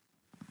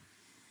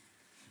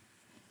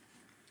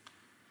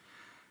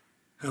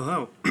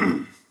Hello.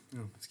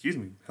 Excuse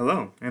me.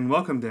 Hello, and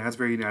welcome to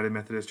Asbury United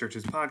Methodist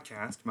Church's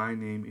podcast. My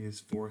name is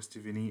Forrest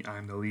Deviney.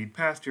 I'm the lead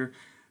pastor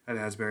at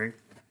Asbury.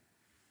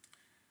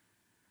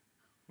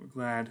 We're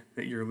glad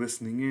that you're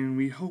listening in.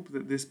 We hope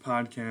that this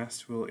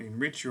podcast will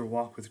enrich your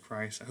walk with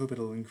Christ. I hope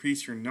it'll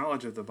increase your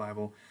knowledge of the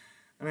Bible,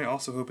 and I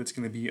also hope it's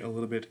going to be a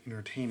little bit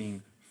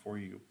entertaining for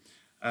you.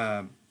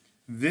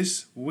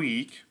 This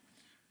week,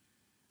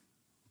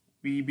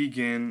 we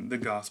begin the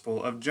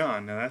Gospel of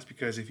John. Now, that's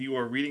because if you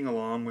are reading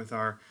along with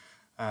our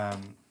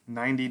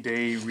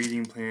 90-day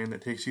reading plan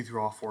that takes you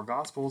through all four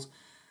Gospels,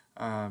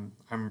 I'm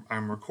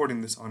recording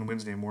this on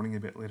Wednesday morning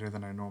a bit later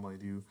than I normally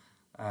do.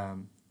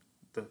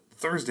 The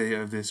Thursday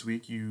of this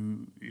week,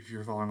 if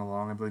you're following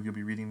along, I believe you'll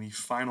be reading the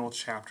final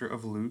chapter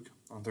of Luke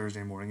on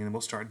Thursday morning, and then we'll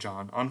start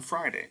John on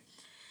Friday.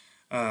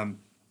 And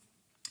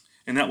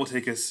that will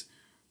take us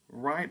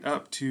right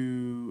up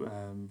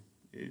to,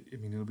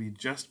 it'll be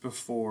just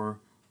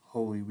before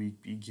Holy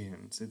Week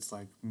begins. It's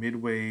like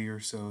midway or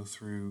so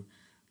through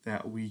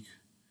that week,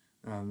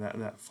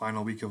 that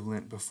final week of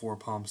Lent before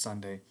Palm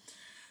Sunday.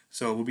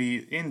 So we'll be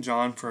in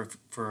John for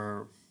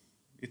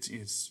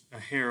it's a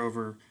hair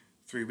over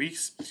 3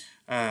 weeks.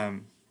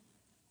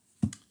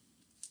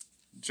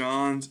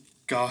 John's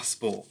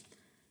Gospel,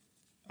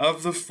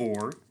 of the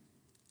four,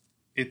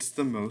 it's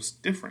the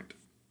most different.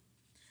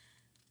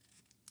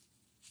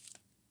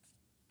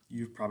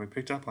 You've probably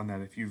picked up on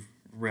that if you've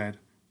read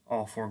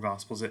all four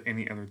Gospels at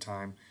any other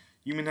time.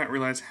 You may not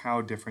realize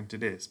how different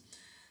it is.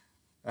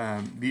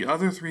 The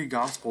other three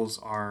Gospels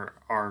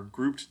are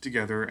grouped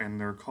together, and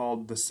they're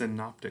called the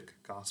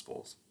Synoptic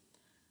Gospels.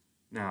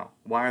 Now,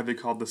 why are they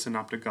called the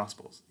Synoptic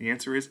Gospels? The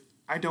answer is,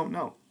 I don't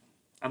know.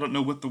 I don't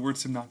know what the word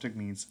synoptic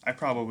means. I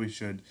probably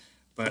should,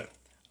 but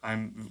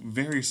I'm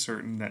very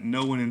certain that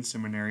no one in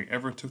seminary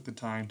ever took the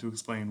time to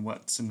explain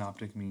what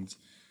synoptic means.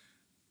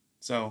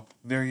 So,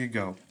 there you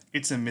go.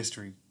 It's a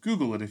mystery.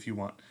 Google it if you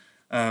want.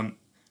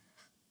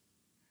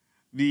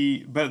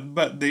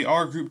 But they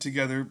are grouped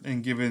together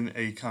and given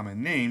a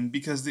common name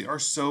because they are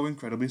so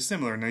incredibly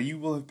similar. Now, you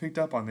will have picked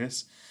up on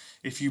this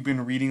if you've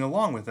been reading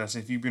along with us.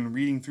 If you've been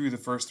reading through the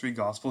first three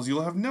Gospels,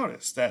 you'll have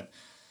noticed that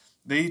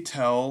they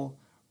tell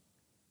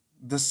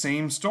the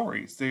same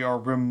stories. They are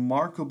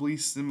remarkably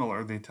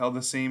similar. They tell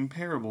the same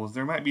parables.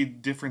 There might be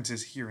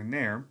differences here and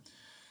there,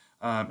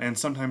 and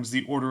sometimes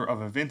the order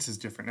of events is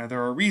different. Now,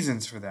 there are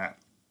reasons for that.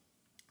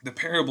 The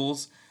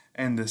parables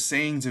and the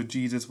sayings of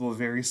Jesus will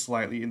vary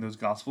slightly in those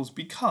Gospels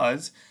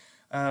because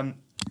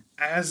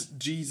as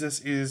Jesus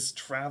is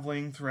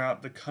traveling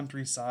throughout the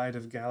countryside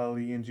of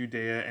Galilee and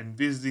Judea and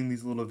visiting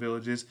these little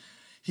villages,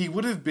 he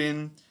would have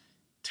been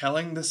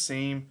telling the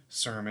same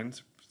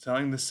sermons,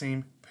 telling the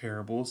same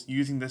parables,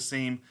 using the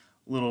same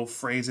little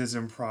phrases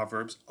and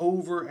proverbs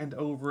over and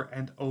over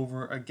and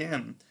over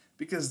again,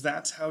 because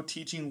that's how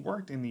teaching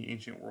worked in the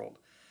ancient world.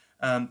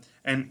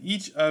 And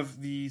each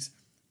of these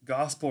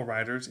Gospel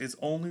writers is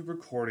only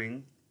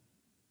recording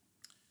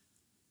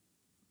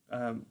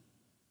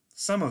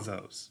some of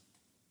those.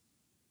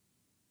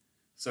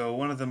 So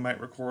one of them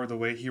might record the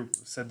way he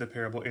said the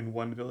parable in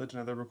one village,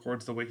 another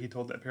records the way he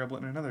told that parable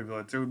in another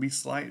village. There would be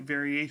slight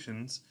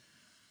variations,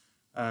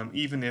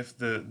 even if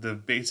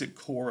the basic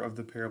core of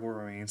the parable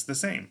remains the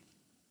same.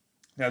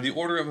 Now, the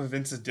order of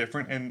events is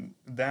different, and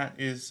that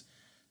is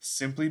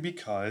simply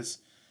because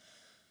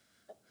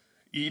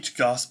each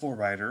Gospel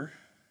writer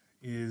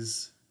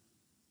is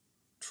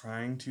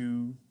trying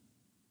to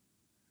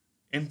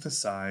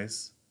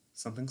emphasize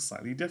something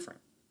slightly different.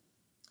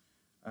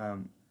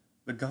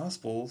 The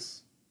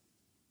Gospels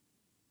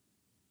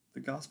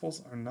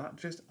are not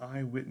just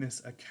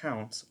eyewitness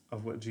accounts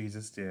of what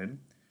Jesus did.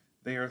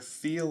 They are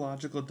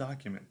theological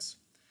documents.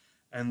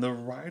 And the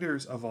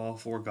writers of all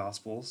four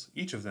Gospels,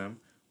 each of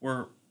them,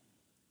 were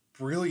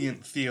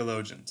brilliant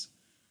theologians.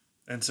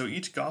 And so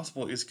each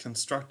Gospel is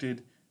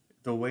constructed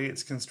the way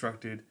it's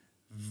constructed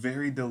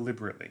very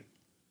deliberately.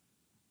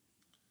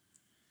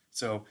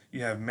 So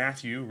you have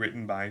Matthew,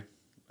 written by,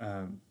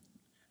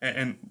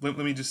 and let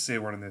me just say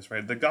a word on this,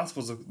 right? The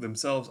Gospels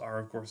themselves are,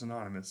 of course,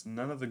 anonymous.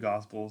 None of the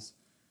Gospels,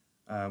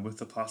 with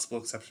the possible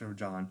exception of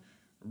John,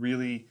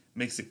 really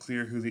makes it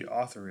clear who the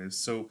author is.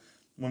 So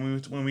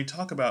when we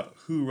talk about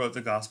who wrote the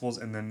Gospels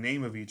and the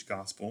name of each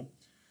Gospel,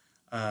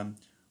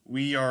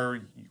 we are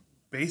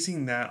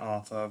basing that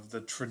off of the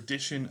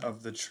tradition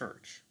of the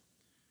church.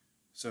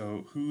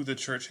 So who the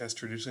church has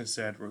traditionally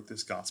said wrote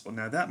this Gospel.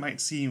 Now, that might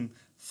seem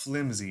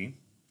flimsy,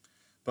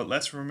 but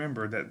let's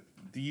remember that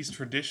these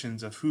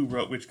traditions of who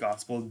wrote which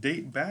Gospel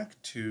date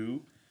back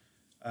to,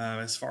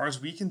 as far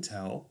as we can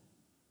tell,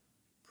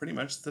 pretty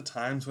much the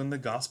times when the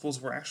Gospels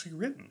were actually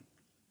written.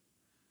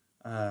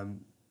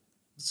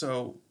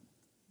 So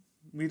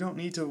we don't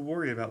need to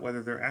worry about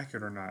whether they're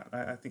accurate or not.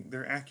 I think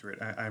they're accurate.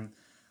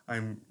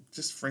 I'm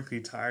just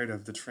frankly tired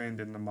of the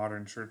trend in the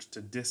modern church to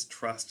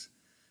distrust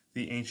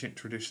the ancient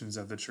traditions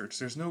of the church.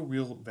 There's no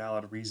real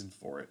valid reason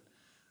for it.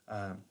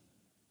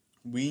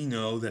 We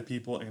know that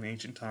people in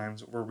ancient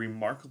times were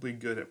remarkably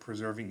good at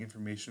preserving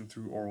information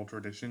through oral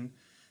tradition,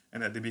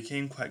 and that they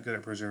became quite good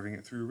at preserving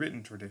it through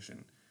written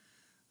tradition.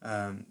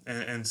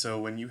 And so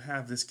when you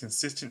have this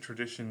consistent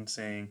tradition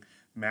saying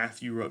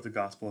Matthew wrote the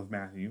Gospel of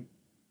Matthew,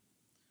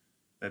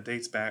 that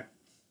dates back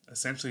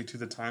essentially to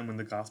the time when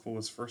the Gospel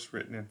was first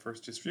written and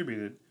first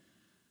distributed,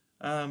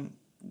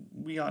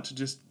 we ought to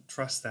just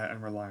trust that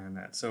and rely on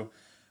that. So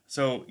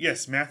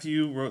yes,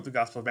 Matthew wrote the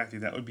Gospel of Matthew.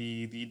 That would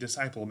be the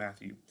disciple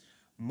Matthew.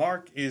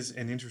 Mark is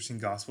an interesting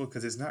gospel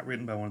because it's not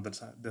written by one of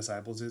the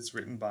disciples. It's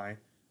written by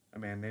a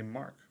man named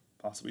Mark,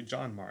 possibly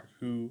John Mark,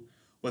 who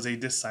was a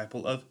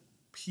disciple of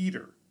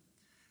Peter.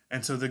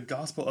 And so the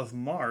Gospel of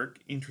Mark,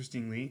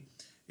 interestingly,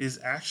 is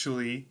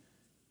actually,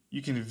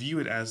 you can view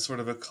it as sort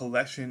of a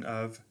collection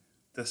of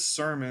the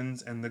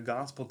sermons and the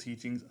gospel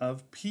teachings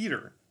of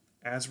Peter,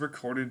 as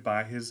recorded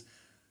by his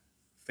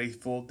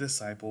faithful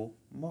disciple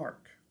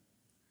Mark.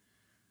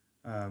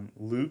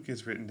 Luke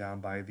is written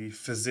down by the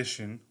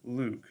physician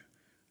Luke.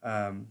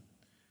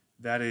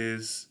 That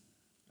is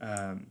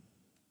the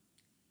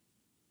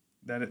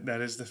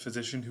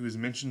physician who is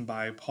mentioned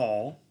by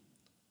Paul.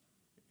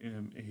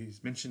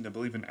 He's mentioned, I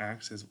believe, in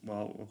Acts as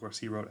well. Of course,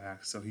 he wrote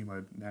Acts, so he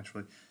might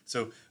naturally.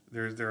 So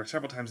there are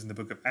several times in the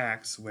book of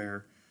Acts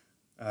where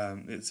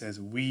it says,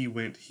 we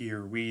went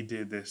here, we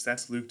did this.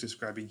 That's Luke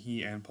describing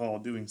he and Paul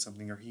doing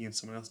something, or he and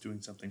someone else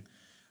doing something.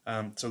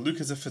 So Luke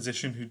is a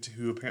physician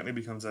who apparently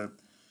becomes a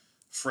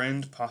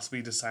friend,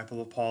 possibly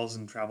disciple of Paul's,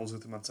 and travels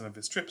with him on some of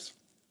his trips.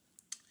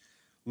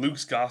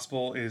 Luke's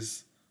gospel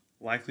is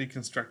likely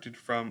constructed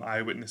from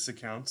eyewitness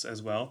accounts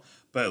as well,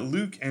 but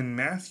Luke and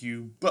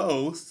Matthew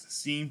both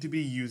seem to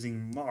be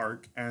using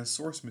Mark as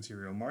source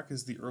material. Mark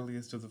is the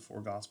earliest of the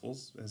four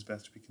gospels, as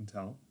best we can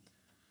tell.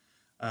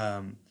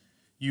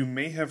 You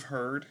may have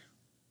heard,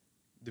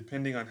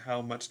 depending on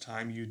how much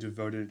time you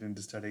devoted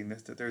into studying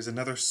this, that there's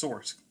another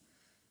source,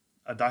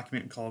 a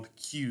document called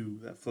Q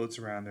that floats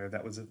around there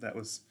that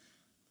was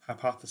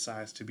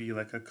hypothesized to be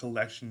like a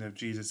collection of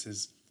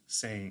Jesus's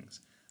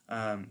sayings.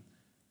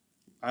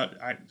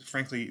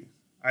 Frankly,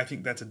 I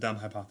think that's a dumb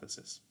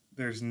hypothesis.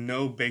 There's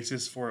no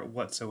basis for it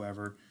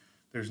whatsoever.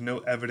 There's no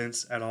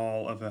evidence at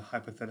all of a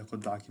hypothetical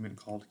document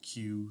called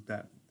Q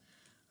that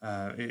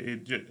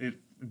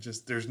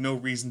there's no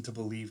reason to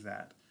believe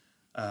that.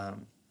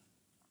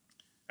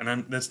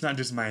 That's not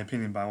just my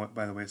opinion,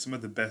 by the way. Some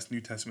of the best New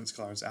Testament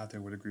scholars out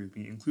there would agree with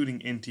me,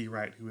 including N.T.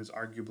 Wright, who is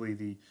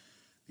arguably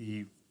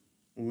the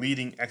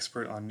leading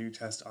expert on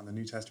the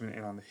New Testament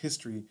and on the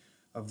history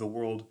of the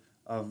world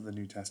of the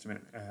New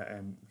Testament,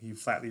 and he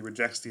flatly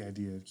rejects the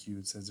idea of Q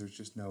and says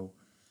there's no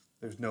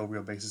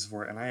real basis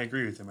for it. And I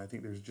agree with him. I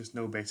think there's just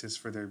no basis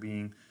for there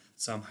being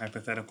some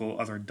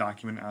hypothetical other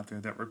document out there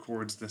that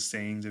records the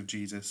sayings of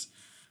Jesus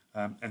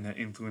and that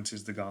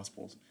influences the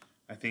Gospels.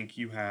 I think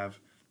you have,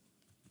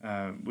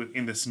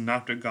 in the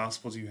Synoptic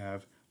Gospels, you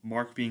have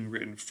Mark being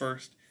written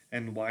first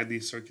and widely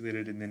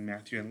circulated, and then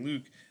Matthew and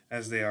Luke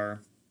as they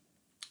are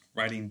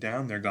writing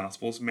down their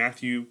Gospels.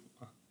 Matthew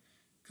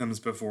comes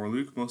before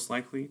Luke, most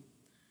likely.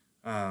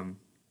 And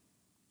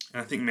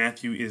I think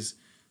Matthew is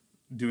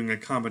doing a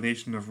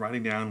combination of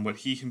writing down what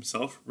he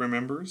himself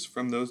remembers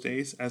from those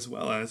days, as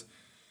well as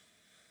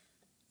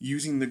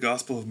using the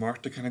Gospel of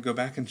Mark to kind of go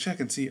back and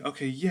check and see,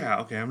 okay,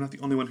 I'm not the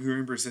only one who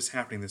remembers this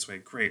happening this way.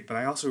 Great. But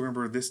I also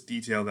remember this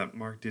detail that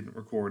Mark didn't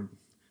record,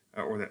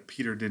 or that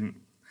Peter didn't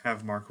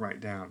have Mark write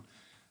down.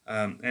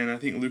 And I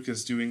think Luke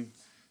is doing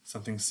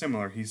something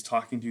similar. He's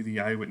talking to the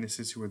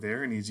eyewitnesses who were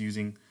there, and he's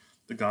using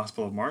the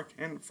Gospel of Mark,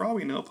 and for all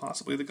we know,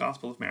 possibly the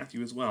Gospel of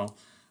Matthew as well,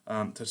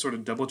 to sort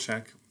of double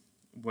check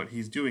what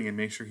he's doing and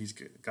make sure he's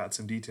got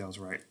some details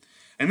right.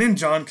 And then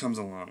John comes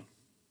along.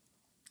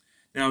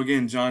 Now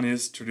again, John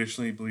is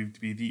traditionally believed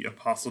to be the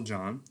Apostle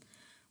John,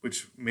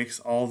 which makes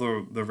all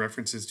the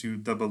references to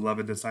the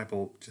beloved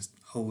disciple just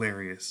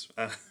hilarious.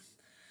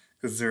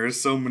 Because there are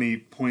so many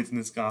points in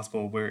this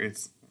gospel where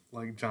it's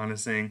like John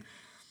is saying,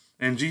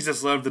 and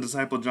Jesus loved the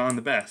disciple John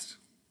the best.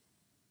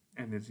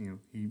 And it's, he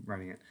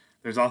writing it.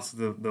 There's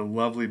also the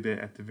lovely bit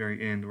at the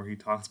very end where he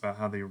talks about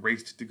how they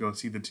raced to go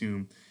see the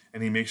tomb,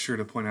 and he makes sure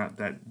to point out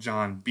that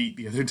John beat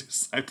the other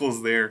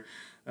disciples there.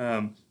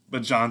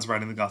 But John's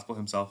writing the gospel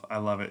himself. I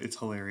love it. It's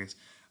hilarious.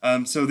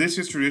 So this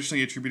is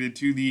traditionally attributed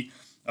to the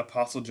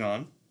Apostle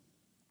John.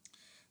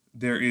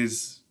 There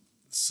is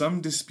some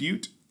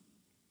dispute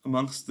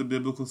amongst the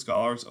biblical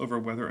scholars over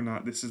whether or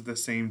not this is the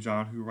same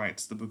John who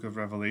writes the book of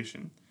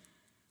Revelation.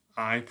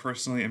 I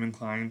personally am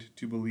inclined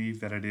to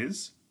believe that it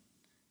is.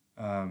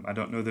 I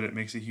don't know that it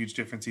makes a huge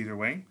difference either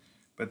way,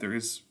 but there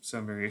is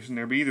some variation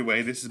there. But either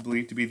way, this is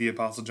believed to be the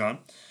Apostle John.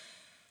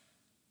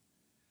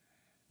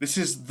 This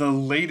is the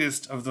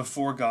latest of the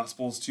four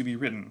Gospels to be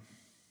written.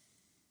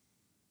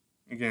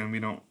 Again,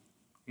 we don't,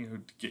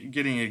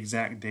 getting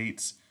exact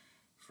dates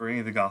for any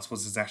of the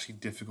Gospels is actually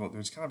difficult.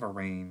 There's kind of a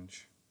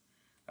range.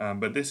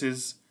 But this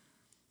is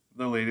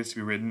the latest to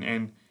be written.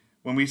 And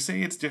when we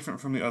say it's different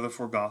from the other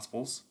four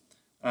Gospels,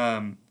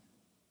 only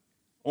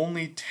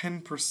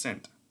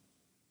 10%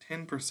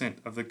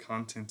 of the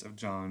content of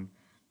John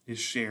is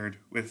shared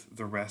with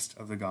the rest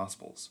of the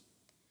Gospels.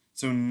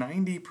 So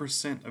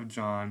 90% of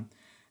John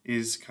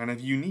is kind of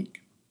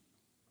unique.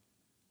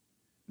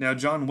 Now,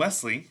 John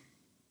Wesley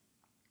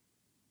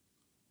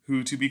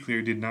who, to be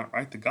clear, did not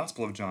write the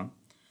Gospel of John.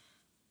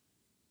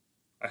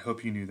 I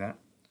hope you knew that.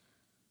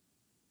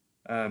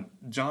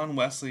 John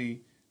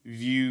Wesley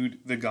viewed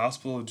the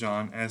Gospel of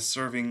John as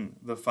serving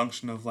the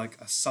function of like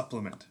a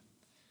supplement.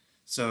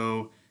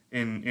 So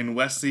in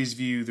Wesley's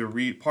view,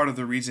 part of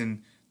the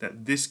reason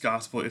that this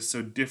Gospel is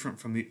so different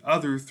from the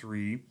other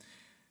three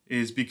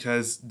is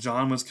because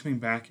John was coming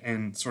back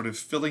and sort of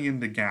filling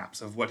in the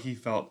gaps of what he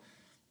felt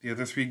the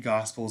other three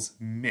Gospels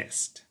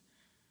missed.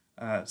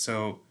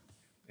 So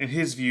in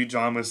his view,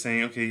 John was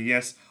saying, okay,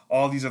 yes,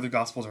 all these other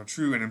Gospels are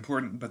true and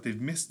important, but they've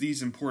missed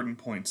these important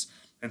points.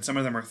 And some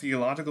of them are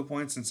theological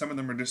points, and some of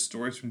them are just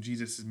stories from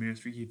Jesus'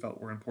 ministry he felt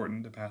were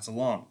important to pass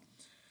along.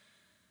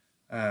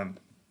 And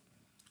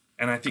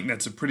I think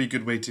that's a pretty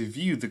good way to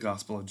view the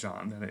Gospel of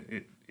John,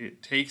 that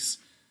it takes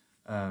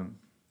a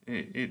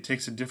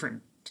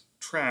different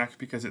track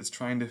because it's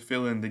trying to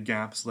fill in the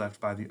gaps left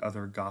by the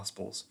other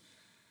Gospels.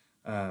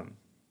 And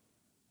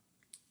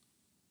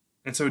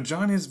so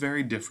John is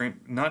very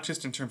different, not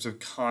just in terms of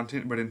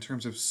content, but in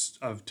terms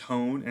of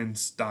tone and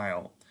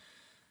style.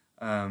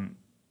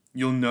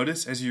 You'll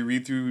notice as you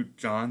read through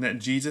John that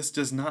Jesus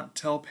does not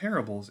tell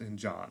parables in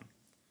John,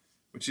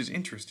 which is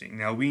interesting.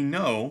 Now, we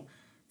know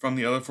from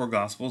the other four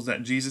Gospels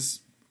that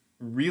Jesus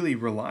really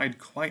relied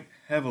quite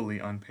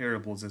heavily on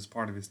parables as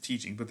part of his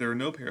teaching, but there are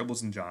no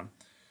parables in John.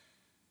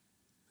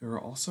 There are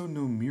also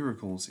no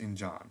miracles in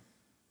John.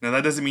 Now,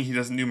 that doesn't mean he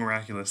doesn't do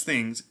miraculous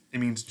things. It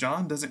means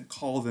John doesn't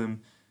call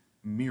them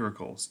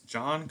miracles.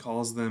 John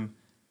calls them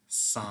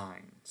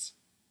signs.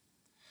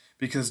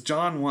 Because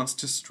John wants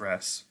to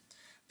stress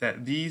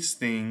that these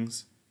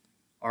things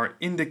are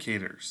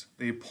indicators.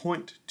 They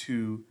point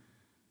to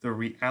the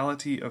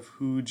reality of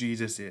who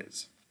Jesus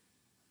is.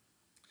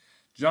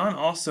 John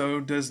also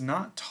does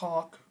not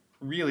talk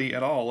really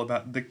at all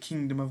about the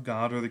kingdom of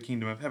God or the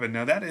kingdom of heaven.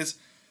 Now that is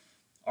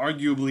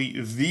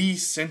arguably the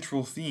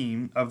central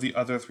theme of the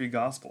other three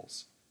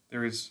Gospels.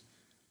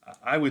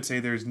 I would say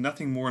there's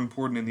nothing more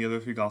important in the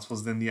other three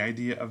Gospels than the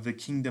idea of the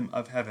kingdom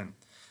of heaven.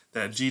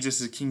 That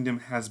Jesus' kingdom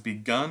has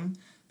begun,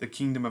 the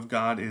kingdom of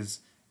God is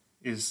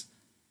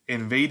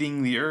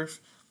invading the earth,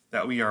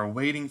 that we are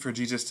waiting for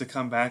Jesus to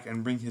come back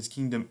and bring his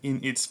kingdom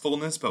in its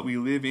fullness, but we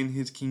live in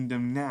his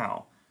kingdom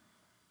now.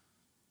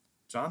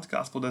 John's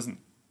gospel doesn't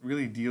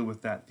really deal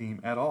with that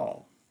theme at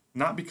all.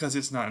 Not because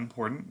it's not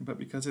important, but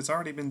because it's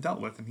already been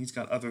dealt with and he's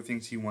got other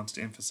things he wants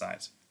to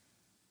emphasize.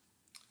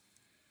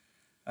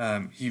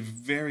 He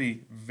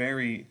very,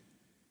 very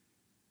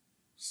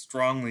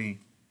strongly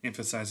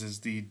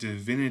emphasizes the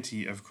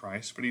divinity of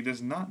Christ, but he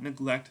does not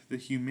neglect the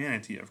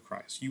humanity of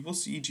Christ. You will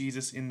see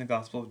Jesus in the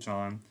Gospel of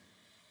John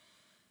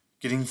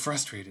getting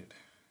frustrated,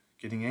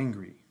 getting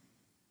angry,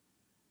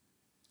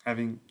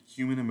 having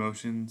human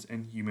emotions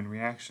and human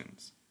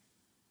reactions.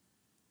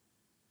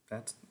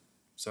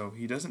 So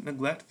he doesn't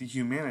neglect the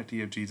humanity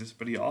of Jesus,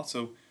 but he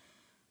also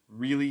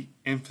really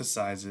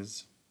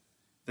emphasizes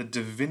the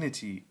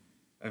divinity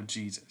of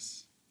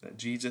Jesus, that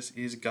Jesus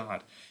is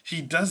God.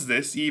 He does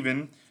this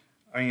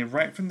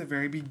right from the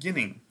very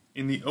beginning.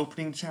 In the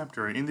opening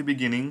chapter, in the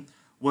beginning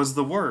was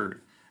the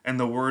Word, and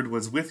the Word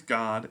was with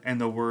God,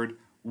 and the Word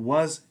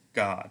was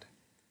God.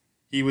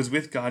 He was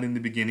with God in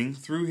the beginning.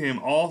 Through him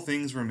all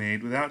things were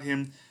made. Without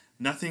him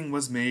nothing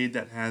was made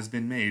that has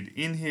been made.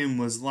 In him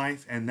was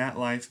life, and that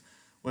life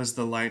was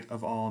the light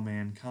of all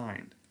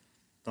mankind.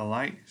 The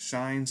light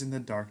shines in the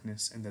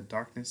darkness, and the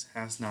darkness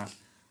has not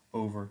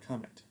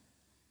overcome it.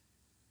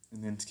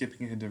 And then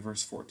skipping ahead to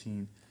verse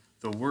 14,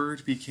 the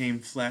Word became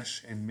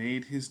flesh and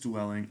made his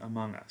dwelling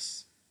among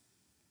us.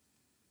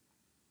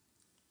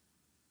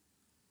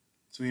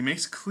 So he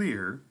makes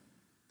clear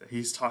that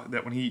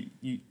that when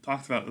he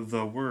talks about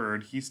the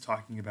Word, he's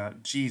talking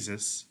about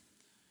Jesus.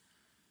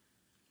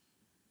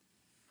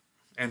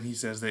 And he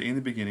says that in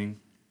the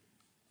beginning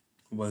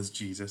was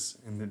Jesus,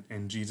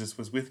 and Jesus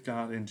was with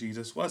God, and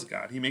Jesus was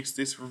God. He makes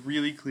this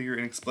really clear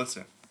and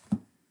explicit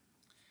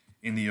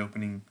in the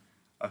opening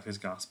of his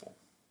gospel.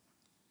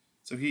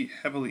 So he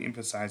heavily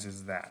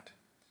emphasizes that.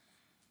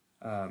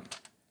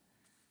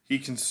 He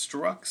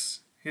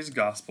constructs his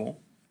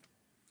gospel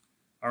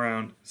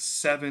around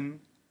 7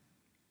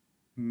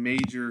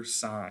 major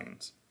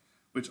signs,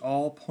 which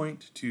all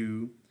point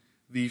to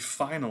the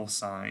final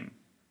sign,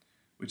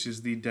 which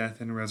is the death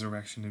and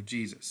resurrection of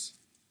Jesus.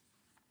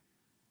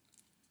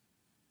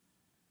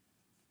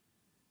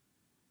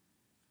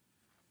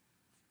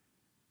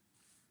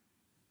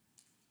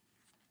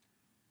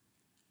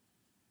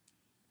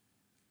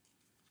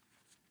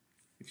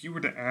 If you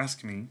were to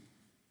ask me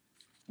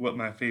what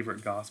my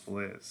favorite gospel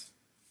is,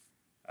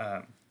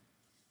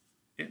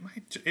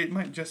 it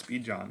might just be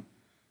John.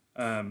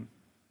 I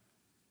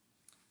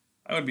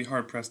would be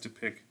hard pressed to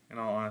pick, in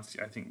all honesty,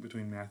 I think,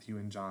 between Matthew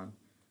and John.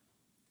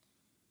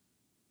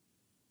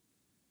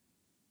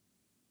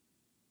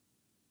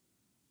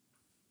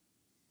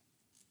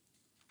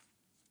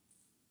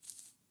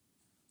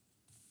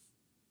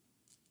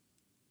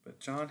 But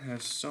John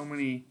has so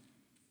many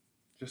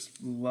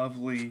just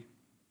lovely,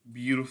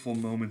 beautiful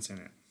moments in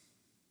it.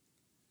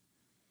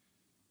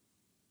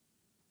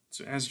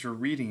 So as you're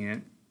reading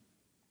it,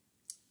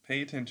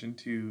 pay attention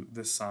to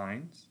the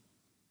signs,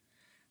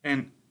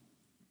 and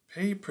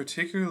pay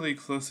particularly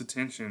close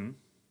attention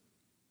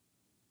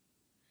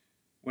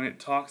when it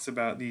talks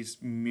about these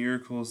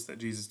miracles that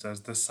Jesus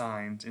does, the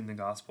signs in the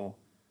gospel.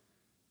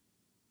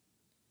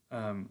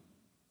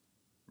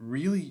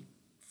 Really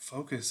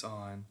focus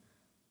on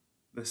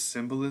the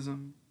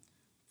symbolism,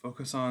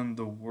 focus on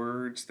the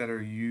words that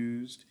are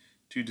used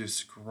to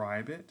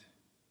describe it,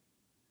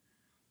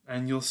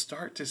 and you'll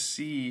start to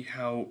see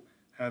how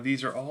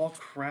these are all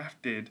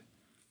crafted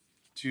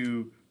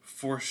to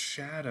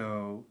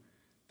foreshadow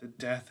the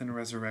death and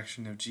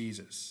resurrection of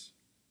Jesus.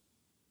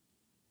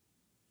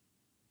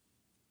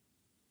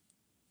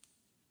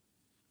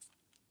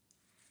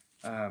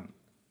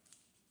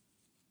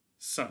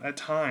 So at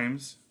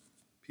times,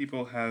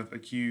 people have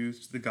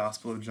accused the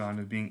Gospel of John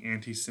of being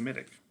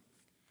anti-Semitic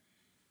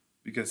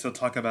because he'll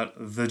talk about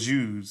the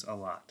Jews a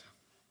lot.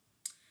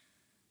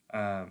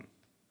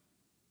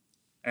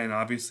 And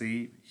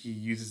obviously, he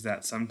uses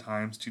that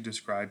sometimes to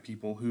describe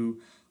people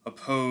who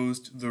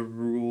opposed the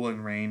rule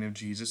and reign of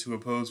Jesus, who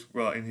opposed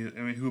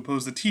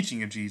the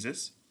teaching of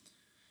Jesus,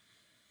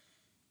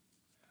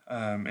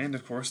 and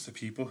of course the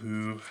people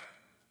who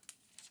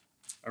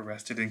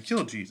arrested and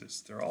killed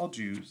Jesus. They're all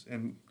Jews,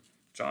 and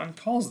John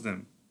calls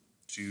them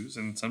Jews,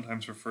 and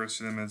sometimes refers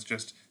to them as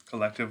just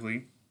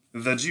collectively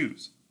the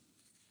Jews.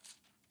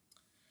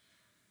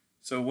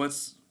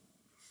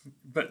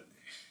 But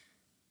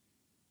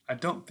I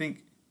don't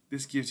think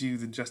this gives you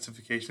the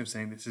justification of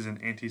saying this is an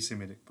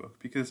anti-Semitic book,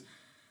 because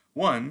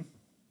one,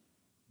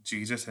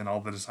 Jesus and all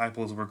the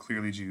disciples were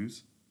clearly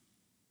Jews,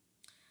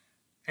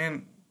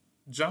 and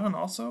John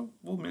also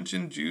will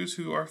mention Jews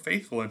who are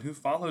faithful and who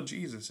follow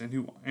Jesus,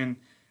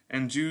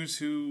 and Jews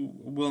who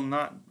will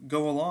not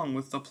go along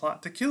with the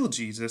plot to kill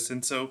Jesus.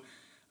 And so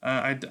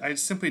I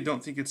simply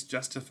don't think it's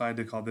justified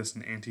to call this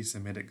an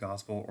anti-Semitic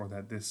gospel, or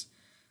that this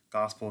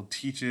gospel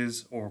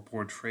teaches or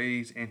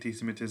portrays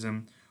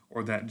anti-Semitism,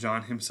 or that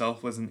John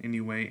himself was in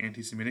any way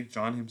anti-Semitic.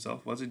 John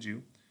himself was a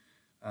Jew,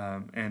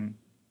 and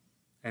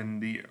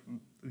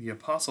the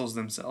apostles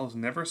themselves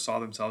never saw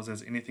themselves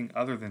as anything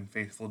other than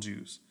faithful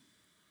Jews.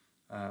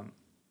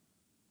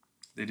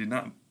 They did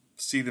not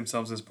see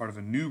themselves as part of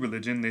a new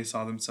religion. They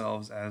saw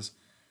themselves as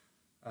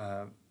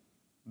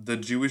the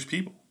Jewish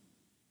people,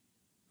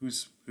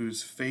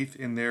 whose faith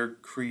in their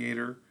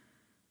Creator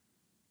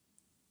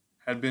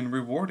had been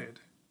rewarded,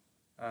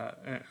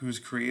 whose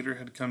Creator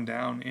had come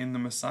down in the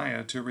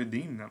Messiah to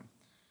redeem them.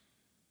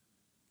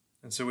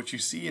 And so what you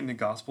see in the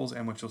Gospels,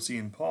 and what you'll see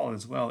in Paul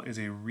as well, is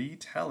a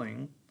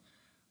retelling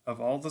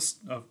of all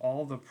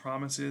the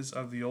promises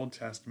of the Old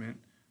Testament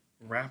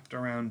wrapped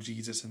around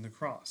Jesus and the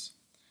cross.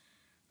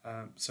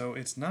 So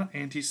it's not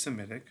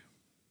anti-Semitic.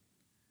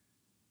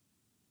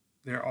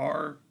 There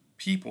are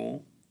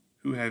people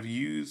who have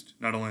used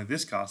not only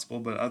this gospel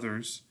but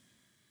others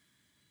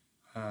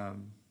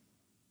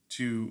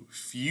to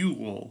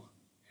fuel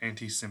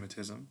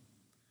anti-Semitism.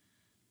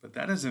 But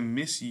that is a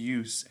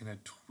misuse and a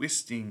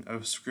twisting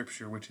of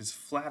Scripture, which is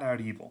flat out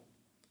evil.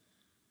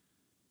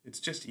 It's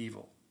just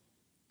evil.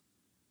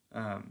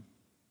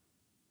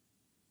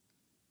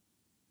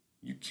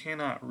 You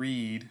cannot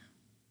read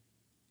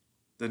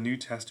the New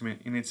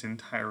Testament in its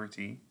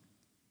entirety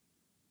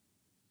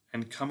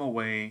and come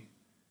away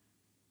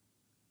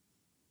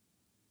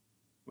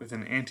with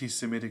an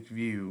anti-Semitic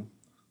view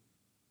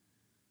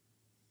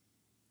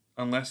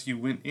unless you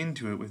went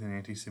into it with an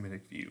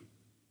anti-Semitic view.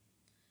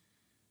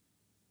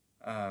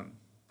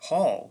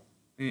 Paul,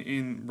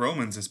 in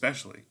Romans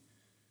especially,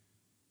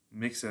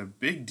 makes a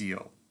big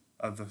deal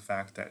of the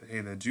fact that,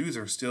 hey, the Jews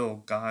are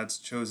still God's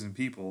chosen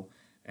people,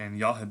 and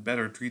y'all had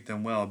better treat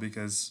them well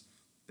because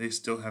they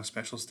still have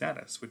special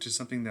status, which is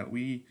something that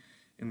we,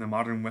 in the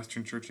modern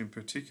Western Church in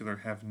particular,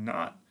 have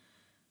not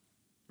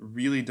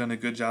really done a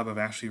good job of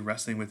actually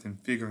wrestling with and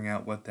figuring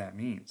out what that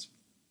means.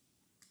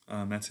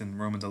 That's in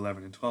Romans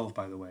 11 and 12,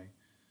 by the way.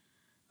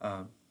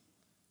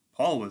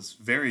 Paul was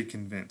very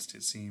convinced,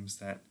 it seems,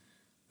 that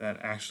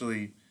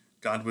actually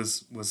God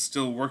was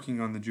still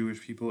working on the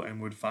Jewish people and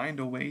would find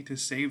a way to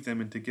save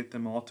them and to get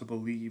them all to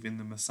believe in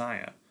the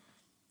Messiah.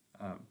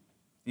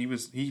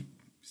 He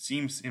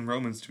seems in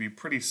Romans to be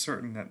pretty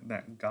certain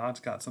that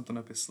God's got something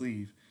up his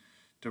sleeve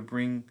to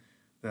bring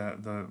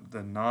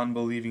the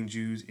non-believing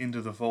Jews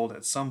into the fold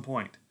at some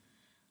point.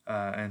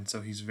 And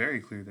so he's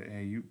very clear that,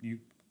 hey, you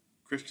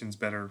Christians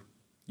better,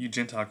 you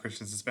Gentile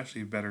Christians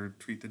especially, better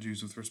treat the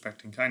Jews with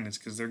respect and kindness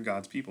because they're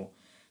God's people.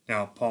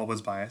 Now, Paul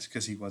was biased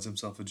because he was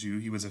himself a Jew.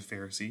 He was a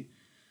Pharisee.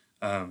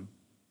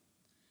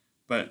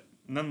 But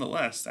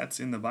nonetheless, that's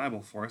in the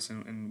Bible for us,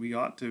 and we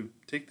ought to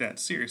take that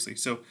seriously.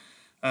 So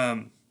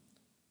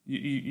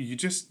you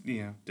just,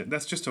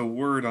 that's just a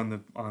word on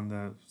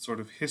the sort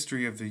of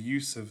history of the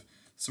use of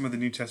some of the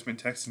New Testament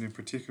texts, and in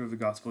particular the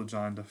Gospel of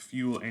John, to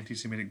fuel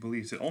anti-Semitic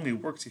beliefs. It only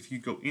works if you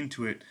go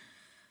into it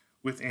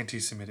with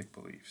anti-Semitic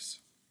beliefs.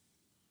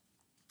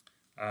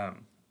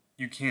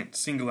 You can't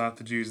single out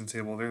the Jews and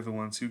say, well, they're the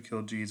ones who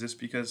killed Jesus,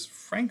 because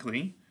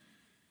frankly,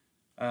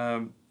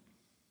 I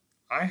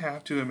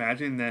have to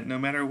imagine that no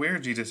matter where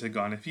Jesus had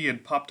gone, if he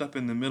had popped up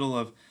in the middle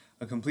of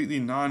a completely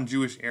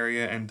non-Jewish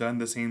area and done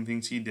the same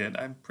things he did,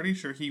 I'm pretty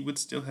sure he would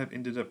still have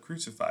ended up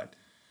crucified.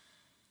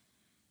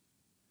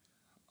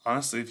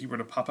 Honestly, if he were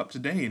to pop up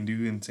today and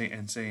do and say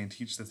and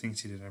teach the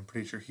things he did, I'm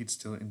pretty sure he'd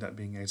still end up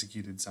being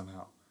executed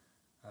somehow.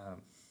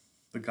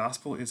 The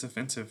gospel is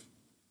offensive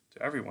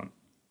to everyone,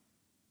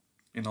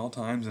 in all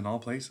times and all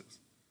places.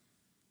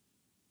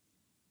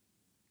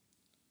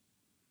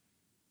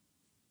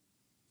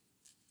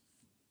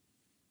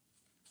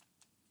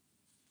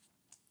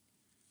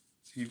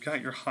 So you've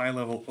got your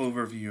high-level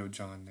overview of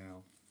John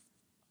now.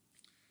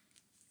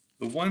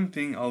 The one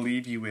thing I'll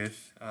leave you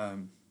with,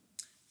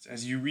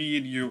 as you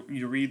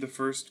read the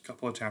first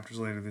couple of chapters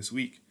later this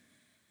week,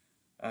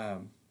 I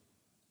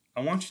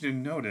want you to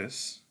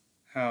notice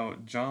how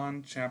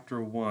John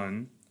chapter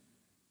 1,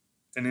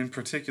 and in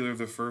particular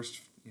the first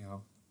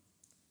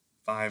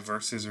 5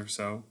 verses or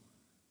so,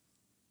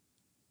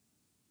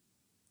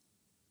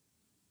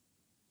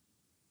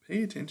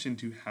 pay attention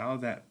to how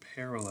that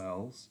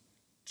parallels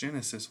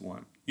Genesis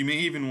 1. You may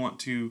even want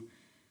to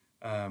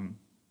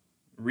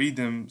read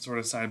them sort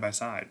of side by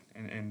side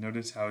and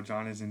notice how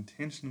John is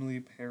intentionally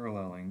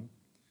paralleling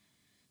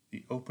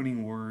the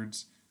opening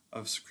words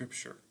of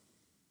Scripture.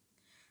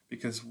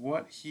 Because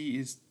what he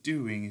is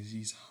doing is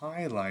he's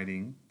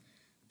highlighting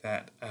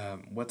that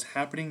what's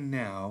happening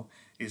now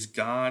is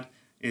God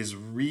is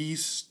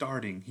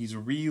restarting, he's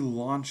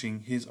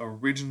relaunching his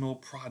original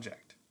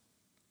project.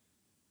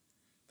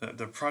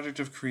 The project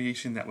of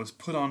creation that was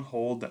put on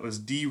hold, that was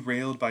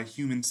derailed by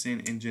human sin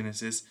in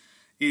Genesis,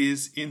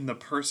 is in the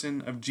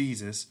person of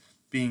Jesus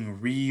being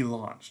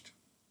relaunched.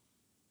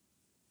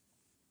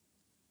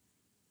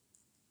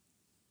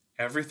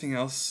 Everything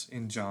else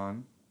in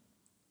John,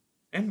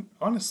 and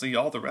honestly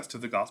all the rest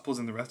of the Gospels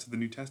and the rest of the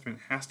New Testament,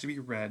 has to be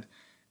read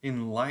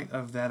in light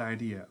of that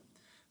idea,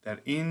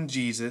 that in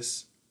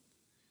Jesus,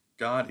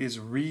 God is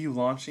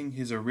relaunching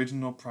his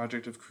original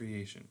project of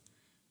creation.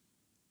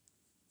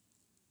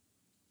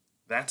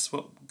 That's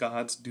what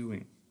God's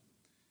doing.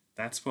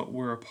 That's what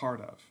we're a part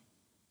of.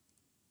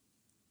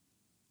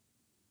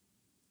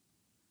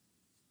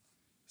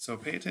 So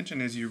pay attention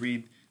as you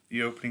read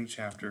the opening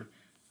chapter.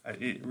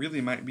 It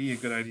really might be a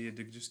good idea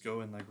to just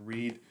go and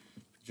read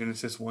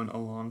Genesis 1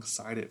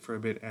 alongside it for a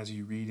bit as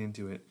you read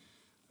into it,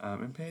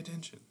 and pay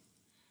attention.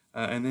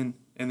 And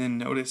then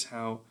notice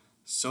how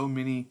so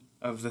many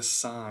of the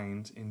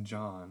signs in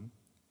John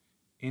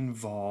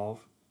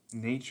involve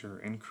nature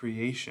and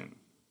creation.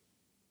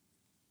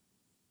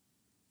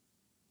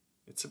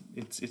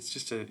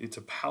 It's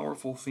a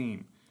powerful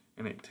theme,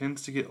 and it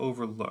tends to get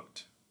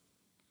overlooked.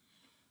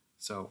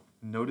 So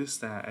notice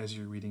that as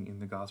you're reading in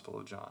the Gospel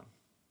of John.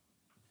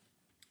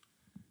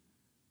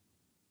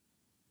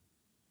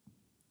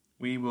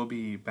 We will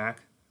be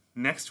back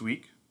next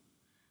week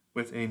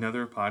with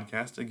another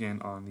podcast,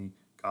 again on the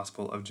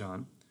Gospel of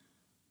John.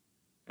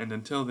 And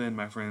until then,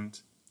 my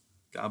friends,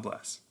 God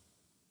bless.